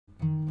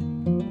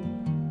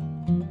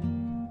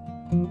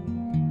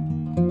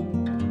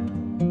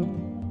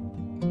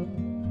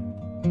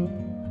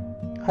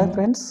Hi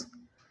friends,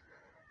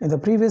 in the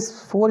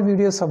previous 4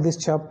 videos of this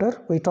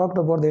chapter, we talked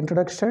about the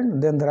introduction,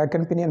 then the rack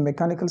and pinion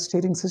mechanical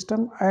steering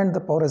system and the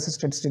power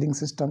assisted steering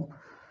system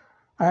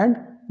and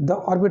the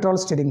orbital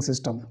steering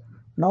system.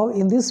 Now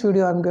in this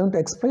video, I am going to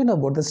explain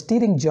about the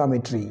steering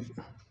geometry.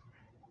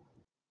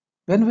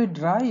 When we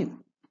drive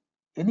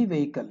any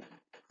vehicle,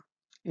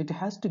 it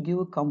has to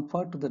give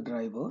comfort to the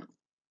driver,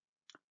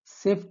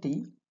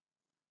 safety,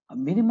 a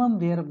minimum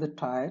wear of the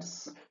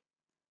tires,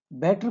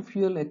 better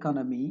fuel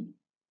economy,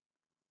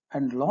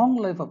 and long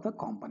life of the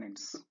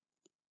components.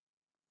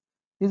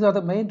 These are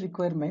the main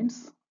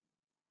requirements.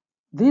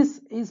 This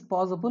is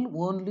possible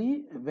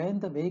only when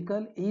the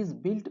vehicle is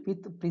built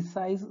with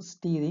precise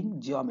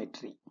steering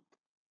geometry.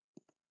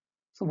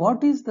 So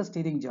what is the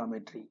steering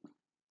geometry?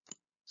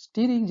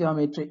 Steering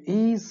geometry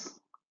is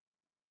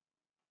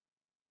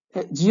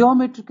a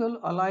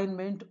geometrical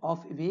alignment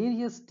of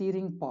various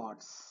steering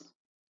parts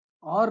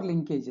or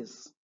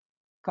linkages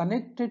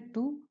connected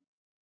to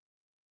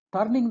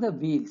turning the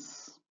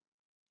wheels.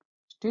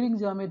 Steering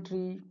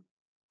geometry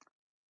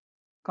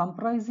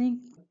comprising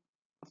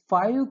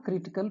 5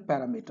 critical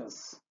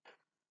parameters.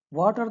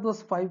 What are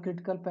those 5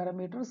 critical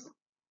parameters?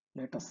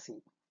 Let us see.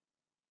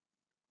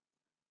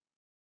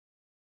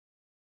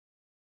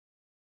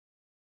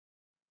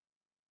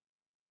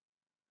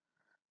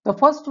 The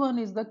first one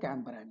is the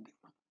camber angle.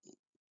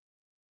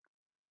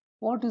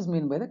 What is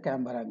meant by the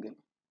camber angle?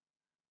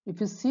 If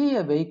you see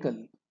a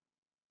vehicle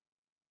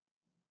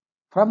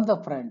from the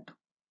front,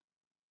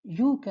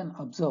 you can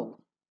observe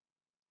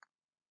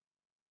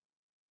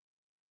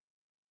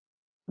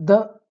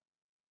the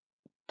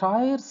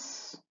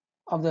tires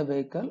of the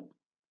vehicle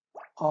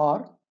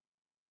are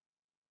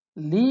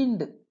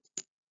leaned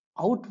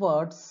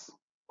outwards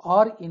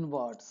or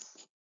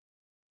inwards.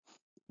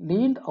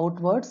 Leaned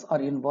outwards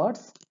or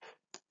inwards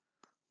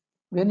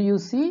when you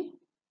see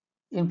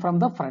in from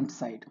the front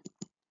side.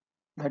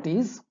 That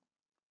is,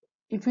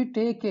 if you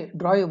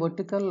draw a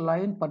vertical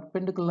line,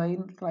 perpendicular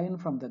line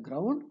from the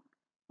ground,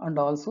 and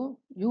also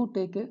you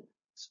take a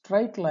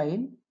straight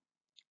line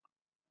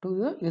to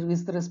the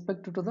with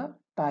respect to the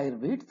tire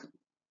width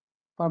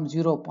from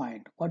 0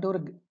 point,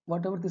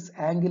 whatever this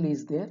angle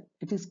is there,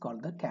 it is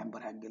called the camber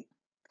angle.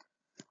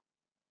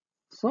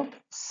 So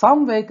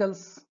some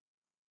vehicles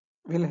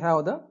will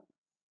have the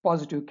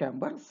positive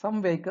camber,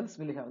 some vehicles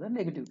will have the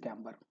negative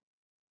camber.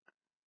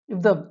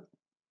 If the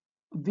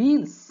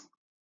wheels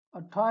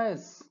or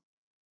tires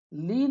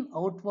lean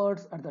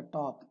outwards at the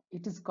top,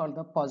 it is called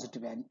the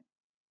positive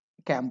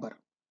camber.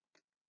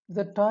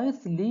 The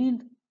tires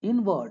leaned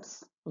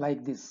inwards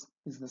like this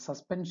is the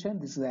suspension,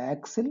 this is the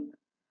axle.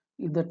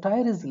 If the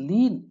tire is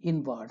lean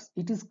inwards,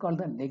 it is called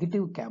the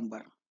negative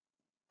camber.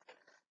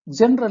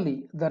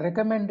 Generally, the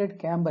recommended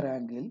camber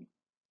angle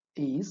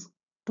is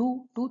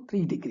 2 to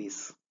 3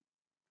 degrees.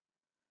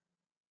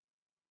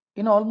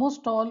 In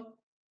almost all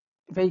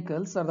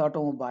vehicles or the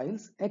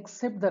automobiles,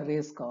 except the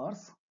race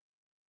cars,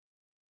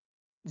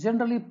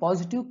 generally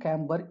positive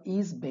camber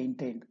is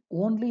maintained.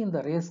 Only in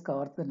the race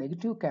cars, the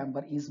negative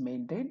camber is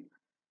maintained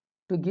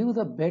to give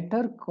the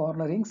better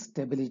cornering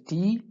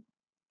stability.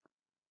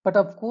 But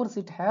of course,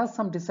 it has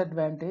some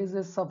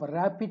disadvantages of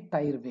rapid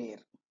tire wear,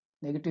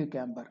 negative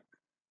camber.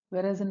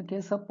 Whereas in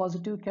case of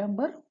positive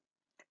camber,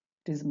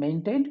 it is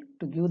maintained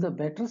to give the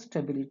better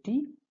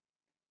stability.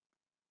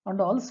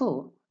 And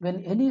also,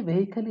 when any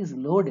vehicle is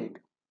loaded,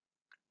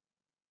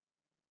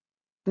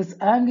 this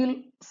angle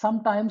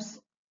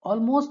sometimes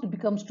almost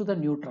becomes to the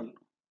neutral.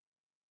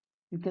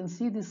 You can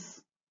see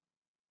this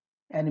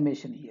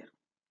animation here.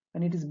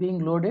 When it is being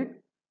loaded,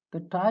 the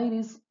tire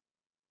is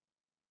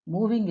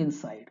moving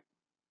inside.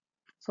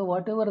 So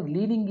whatever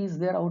leaning is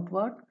there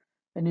outward,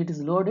 when it is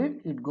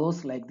loaded, it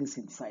goes like this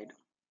inside.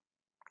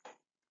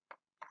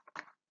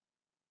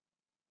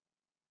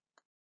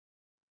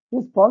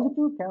 This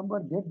positive camber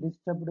gets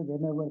disturbed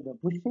whenever the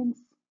bushings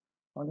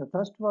or the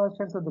thrust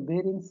washers or the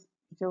bearings,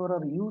 whichever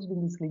are used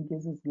in these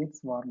linkages,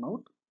 gets worn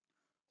out.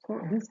 So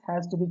this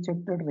has to be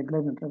checked at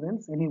regular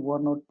intervals. Any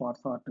worn out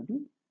parts are to be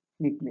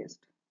replaced.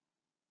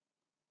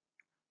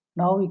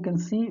 Now we can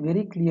see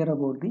very clear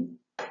about the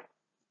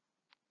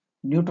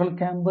neutral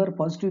camber,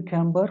 positive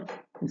camber,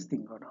 this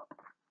thing got out.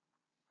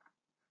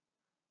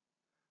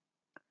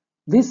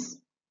 This,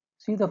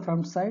 see the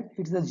front side,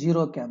 it's a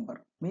zero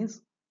camber,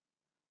 means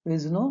there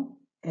is no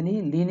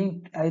any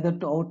leaning either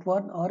to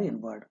outward or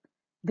inward.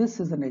 This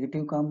is the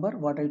negative camber,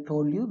 what I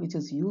told you, which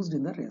is used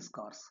in the race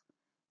cars.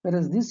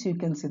 Whereas this you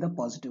can see the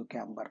positive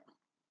camber.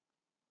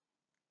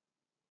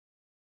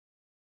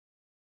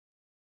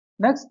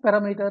 Next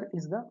parameter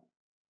is the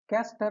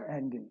caster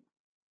angle.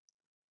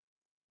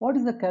 What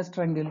is the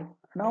caster angle?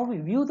 Now we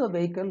view the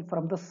vehicle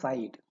from the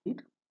side.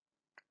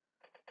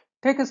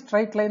 Take a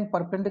straight line,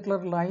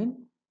 perpendicular line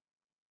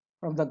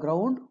from the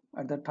ground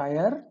at the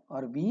tire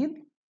or wheel,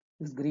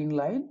 this green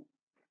line,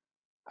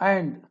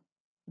 and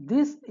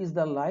this is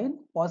the line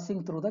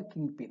passing through the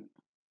kingpin.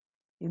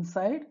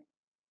 Inside,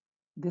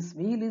 this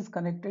wheel is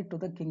connected to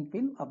the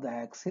kingpin of the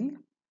axle.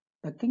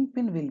 The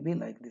kingpin will be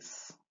like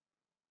this.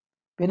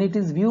 When it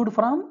is viewed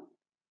from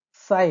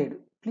side,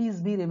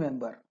 Please be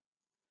remember.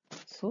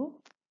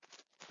 So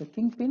the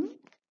kingpin,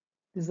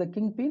 this is the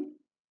kingpin,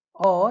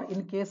 or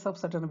in case of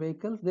certain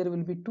vehicles, there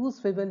will be two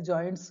swivel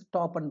joints,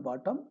 top and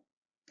bottom.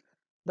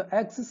 The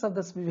axis of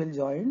the swivel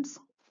joints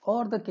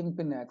or the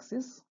kingpin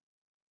axis,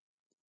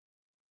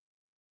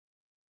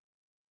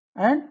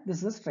 and this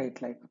is a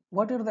straight line.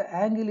 Whatever the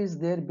angle is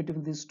there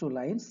between these two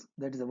lines,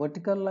 that is a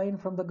vertical line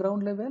from the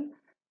ground level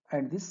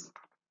and this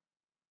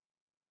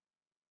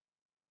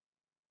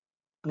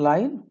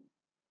line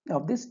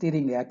of the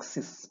steering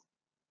axis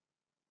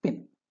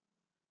pin.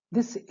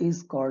 This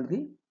is called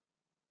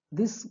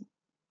this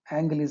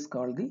angle is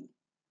called the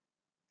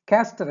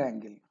caster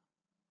angle.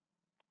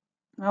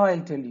 Now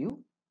I'll tell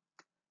you,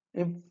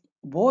 if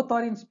both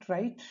are in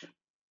straight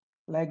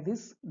like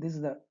this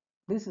is the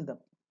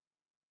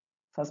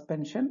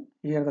suspension.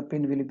 Here the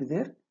pin will be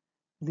there.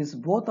 This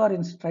both are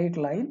in straight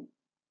line.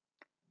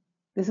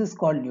 This is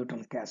called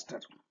neutral caster.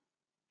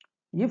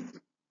 If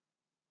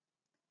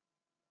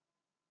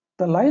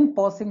the line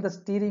passing the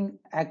steering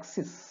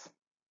axis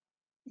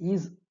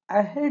is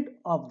ahead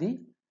of the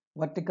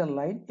vertical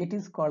line, it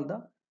is called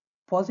the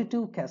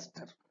positive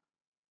caster.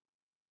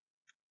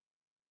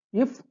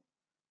 If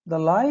the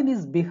line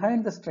is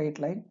behind the straight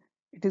line,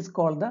 it is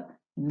called the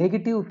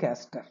negative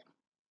caster.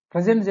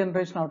 Present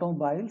generation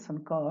automobiles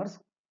and cars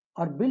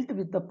are built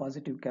with the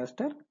positive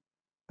caster.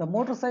 The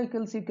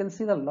motorcycles, you can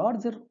see the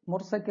larger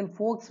motorcycle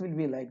forks will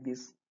be like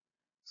this.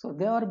 So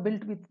they are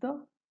built with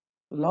the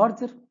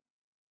larger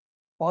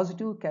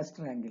positive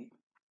caster angle.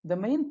 The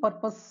main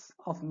purpose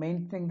of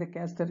maintaining the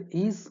caster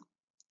is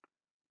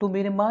to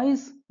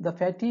minimize the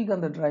fatigue on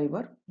the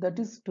driver, that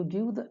is to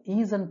give the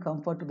ease and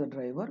comfort to the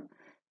driver.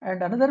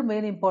 And another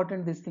main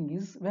important this thing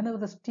is, whenever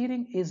the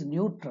steering is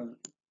neutral,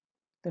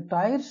 the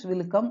tires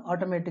will come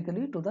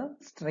automatically to the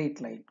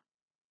straight line.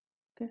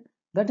 Okay,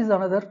 that is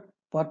another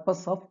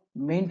purpose of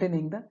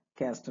maintaining the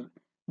caster.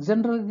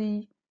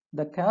 Generally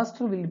the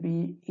caster will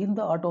be in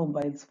the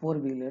automobiles, four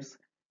wheelers,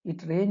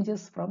 it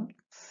ranges from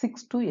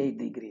 6 to 8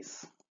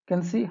 degrees. You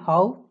can see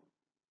how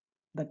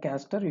the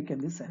caster, you can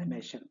this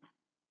animation.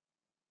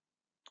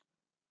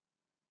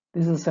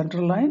 This is the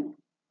central line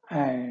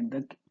and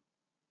the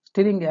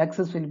steering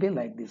axis will be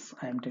like this.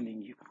 I am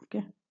telling you.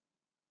 Okay,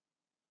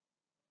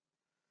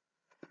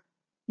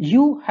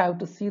 you have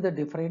to see the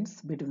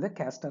difference between the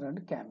caster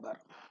and camber.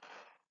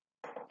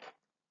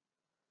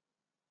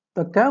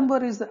 The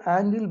camber is the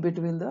angle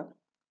between the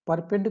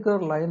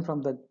perpendicular line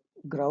from the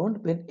ground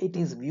when it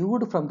is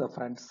viewed from the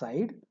front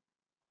side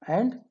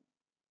and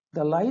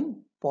the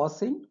line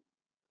passing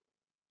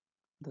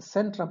the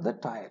center of the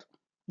tire.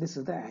 This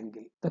is the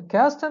angle. The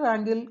caster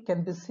angle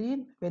can be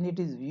seen when it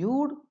is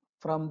viewed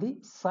from the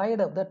side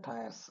of the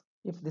tires.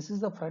 If this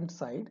is the front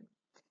side,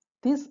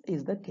 this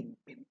is the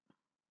kingpin.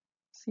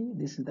 See,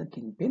 this is the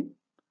kingpin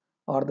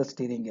or the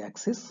steering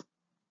axis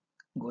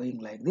going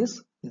like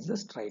this. This is a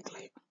straight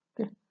line.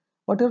 Okay.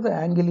 Whatever the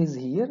angle is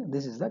here,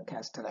 this is the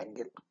caster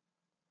angle.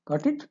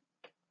 Got it?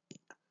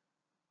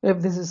 If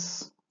this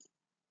is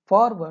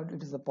forward,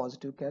 it is a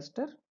positive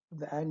caster. If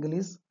the angle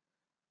is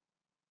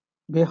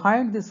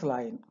behind this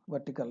line,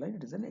 vertical line,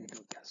 it is a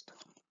negative caster.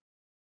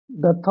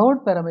 The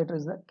third parameter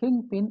is the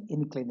kingpin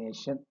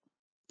inclination.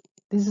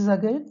 This is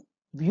again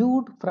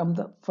viewed from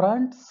the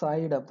front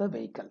side of the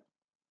vehicle.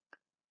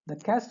 The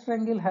caster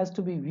angle has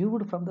to be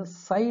viewed from the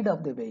side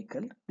of the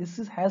vehicle.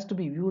 Has to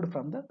be viewed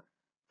from the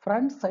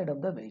front side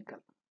of the vehicle.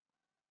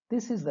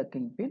 This is the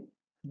kingpin.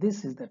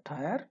 This is the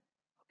tire.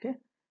 Okay.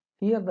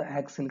 Here the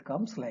axle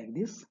comes like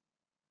this.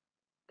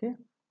 Okay.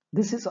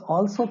 This is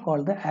also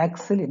called the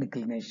axle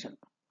inclination.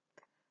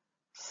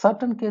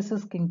 Certain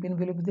cases kingpin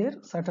will be there.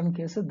 Certain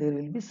cases there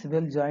will be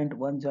swivel joint,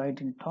 one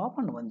joint in top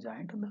and one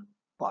joint on the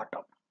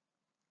bottom,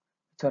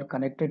 which are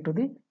connected to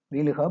the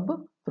wheel hub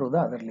through the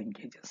other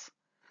linkages.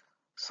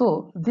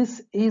 So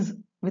this is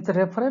with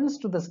reference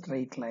to the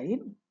straight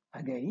line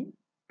again,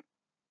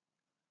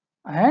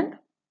 and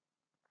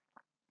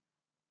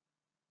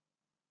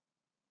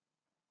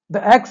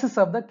the axis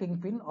of the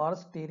kingpin or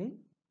steering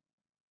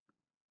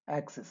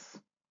axis.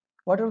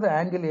 Whatever the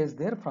angle is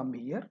there from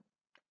here,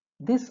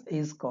 this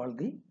is called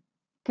the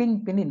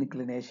kingpin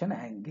inclination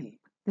angle.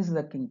 This is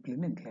the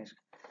kingpin inclination.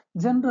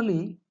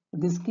 Generally,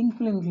 this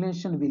kingpin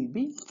inclination will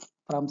be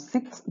from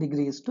 6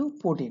 degrees to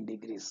 14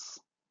 degrees.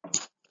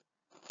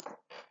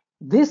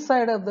 This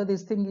side of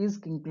this thing is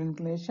kingpin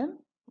inclination.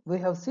 We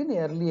have seen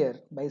earlier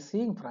by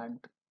seeing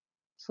front.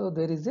 So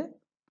there is a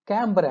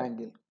camber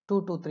angle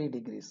 2 to 3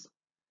 degrees.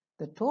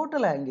 The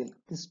total angle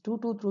is 2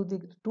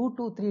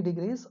 to 3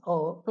 degrees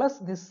or plus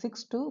this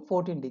 6 to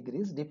 14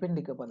 degrees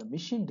depending upon the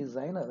machine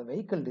design or the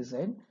vehicle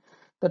design.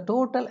 The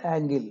total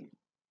angle,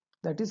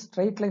 that is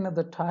straight line of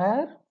the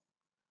tire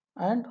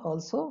and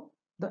also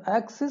the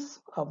axis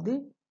of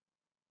the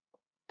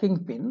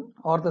kingpin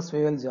or the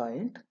swivel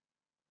joint,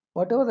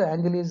 whatever the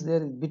angle is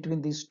there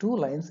between these two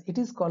lines, it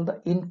is called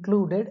the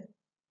included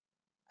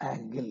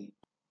angle. You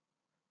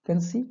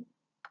can see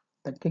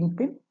the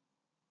kingpin.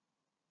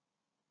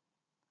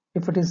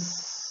 If it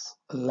is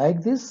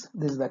like this,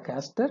 this is the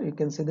caster. You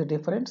can see the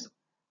difference.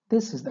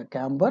 This is the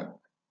camber.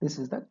 This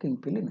is the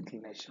kingpin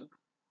inclination.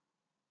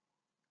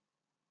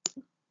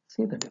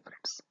 See the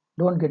difference.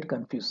 Don't get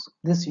confused.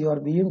 This you are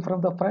viewing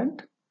from the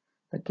front.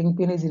 The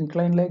kingpin is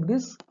inclined like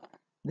this.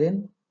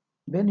 Then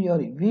when you are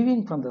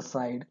viewing from the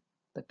side,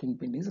 the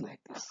kingpin is like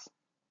this.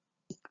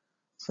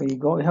 So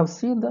you have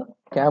seen the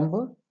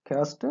camber,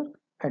 caster,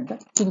 and the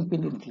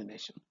kingpin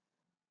inclination.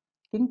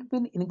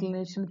 Kingpin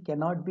inclination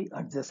cannot be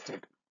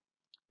adjusted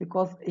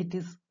because it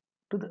is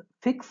to the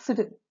fixed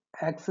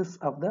axis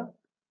of the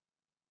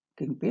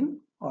kingpin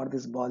or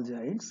this ball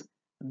joints.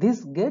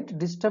 This get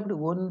disturbed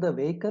when the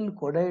vehicle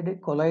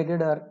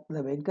collided or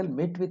the vehicle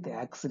met with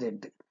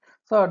accident.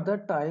 So at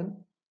that time,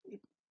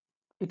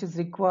 it is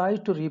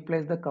required to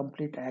replace the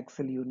complete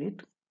axle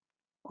unit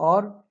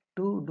or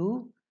to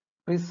do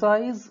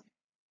precise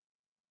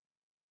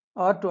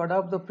or to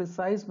adopt the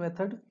precise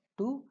method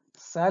to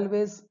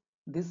salvage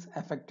this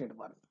affected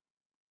one.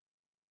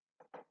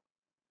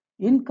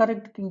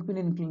 Incorrect kingpin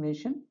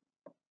inclination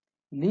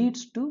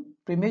leads to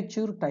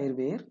premature tire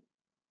wear,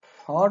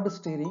 hard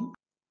steering,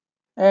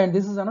 and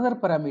this is another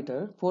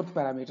parameter, fourth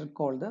parameter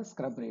called the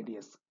scrub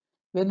radius.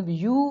 When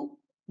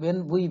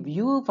we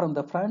view from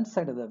the front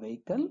side of the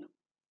vehicle,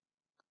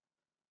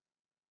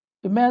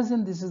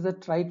 imagine this is the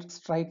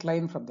straight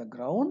line from the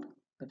ground,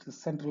 that is the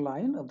center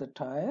line of the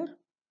tire,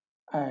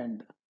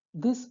 and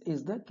this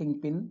is the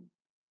kingpin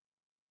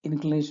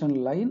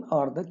inclination line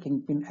or the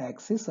kingpin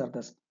axis or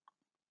the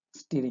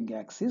steering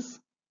axis.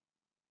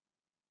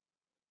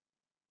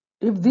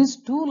 If these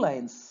two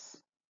lines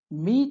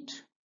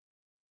meet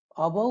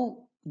above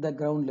the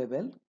ground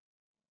level,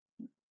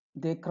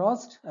 they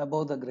crossed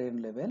above the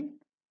ground level,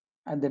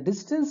 and the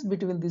distance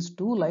between these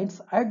two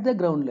lines at the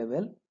ground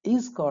level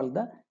is called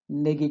the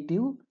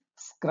negative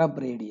scrub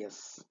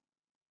radius.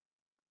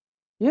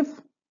 If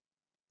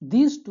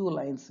these two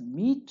lines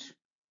meet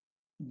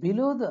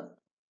below the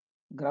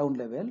ground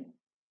level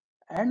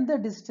and the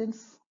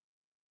distance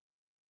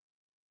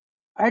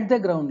at the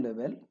ground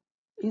level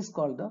is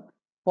called the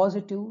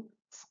positive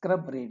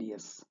scrub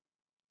radius.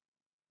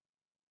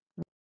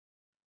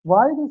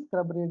 Why the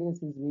scrub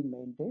radius is being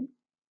maintained?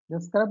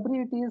 The scrub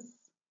radius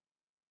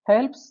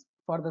helps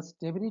for the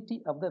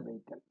stability of the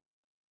vehicle.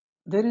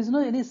 There is no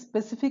any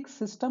specific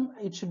system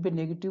it should be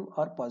negative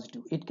or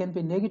positive. It can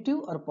be negative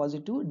or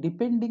positive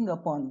depending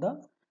upon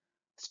the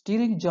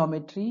steering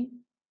geometry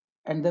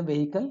and the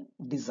vehicle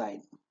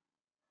design.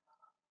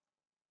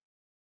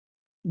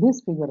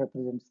 This figure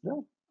represents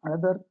the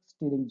another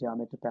steering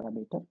geometry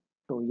parameter,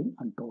 toe in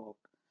and toe out.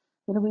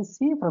 When we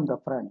see from the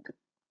front,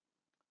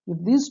 if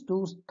these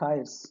two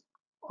tires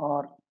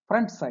are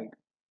front side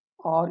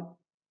or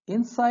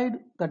inside,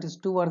 that is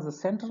towards the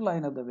center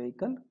line of the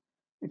vehicle,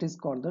 it is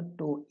called the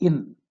toe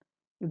in.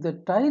 If the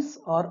tires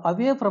are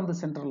away from the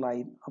center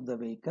line of the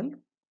vehicle,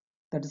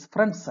 that is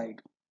front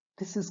side,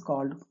 this is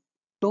called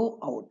toe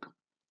out.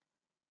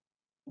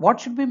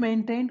 What should be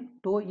maintained,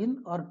 toe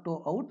in or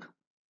toe out,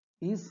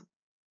 is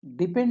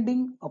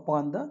depending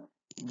upon the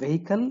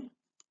vehicle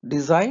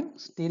design,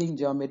 steering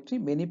geometry,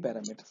 many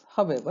parameters.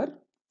 However,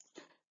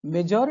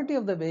 majority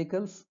of the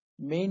vehicles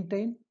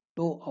maintain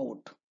toe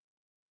out.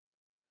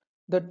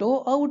 The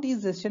toe out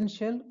is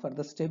essential for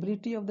the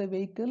stability of the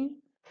vehicle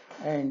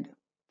and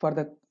for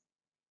the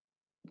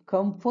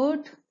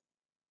comfort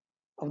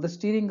of the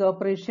steering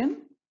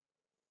operation,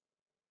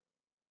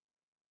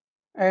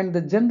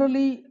 and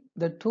generally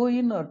the toe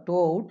in or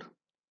toe out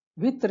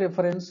with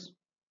reference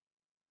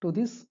to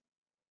this.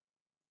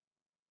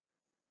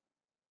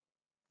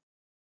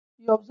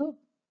 You observe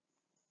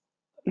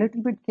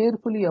little bit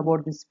carefully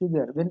about this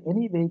figure. When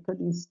any vehicle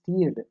is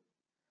steered,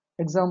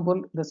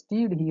 example the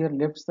steered here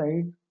left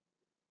side,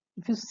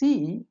 if you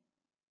see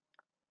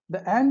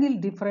the angle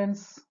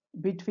difference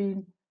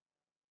between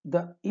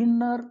the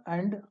inner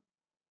and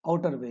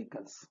outer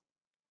vehicles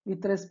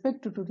with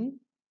respect to the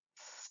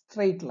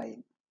straight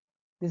line,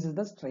 this is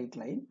the straight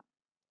line.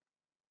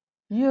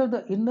 Here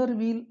the inner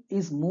wheel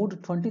is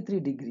moved 23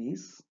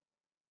 degrees,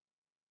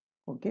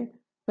 okay,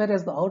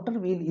 whereas the outer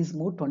wheel is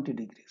moved 20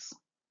 degrees.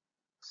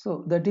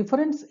 So the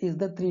difference is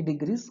the 3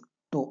 degrees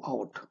toe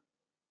out.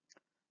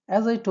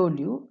 As I told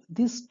you,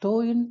 this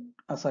toe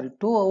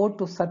out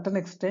to certain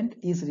extent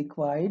is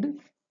required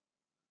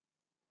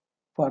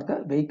for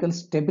the vehicle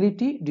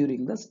stability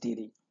during the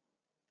steering.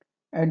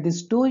 And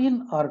this toe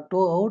in or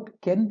toe out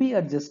can be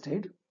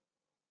adjusted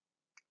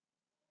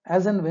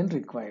as and when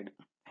required.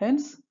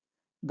 Hence,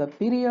 the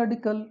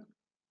periodical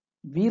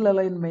wheel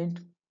alignment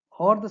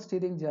or the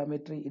steering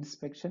geometry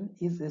inspection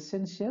is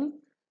essential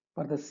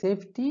for the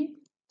safety,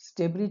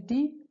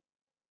 stability,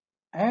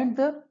 and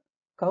the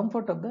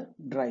comfort of the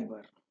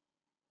driver.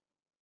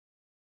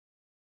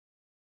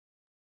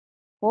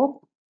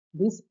 Hope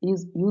this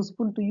is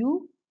useful to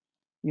you.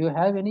 You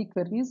have any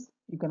queries,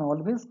 you can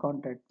always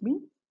contact me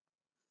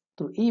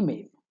through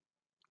email.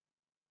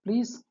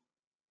 Please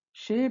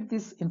share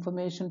this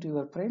information to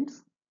your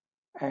friends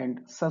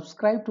and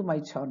subscribe to my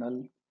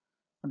channel,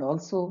 and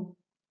also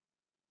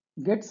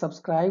get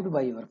subscribed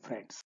by your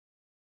friends.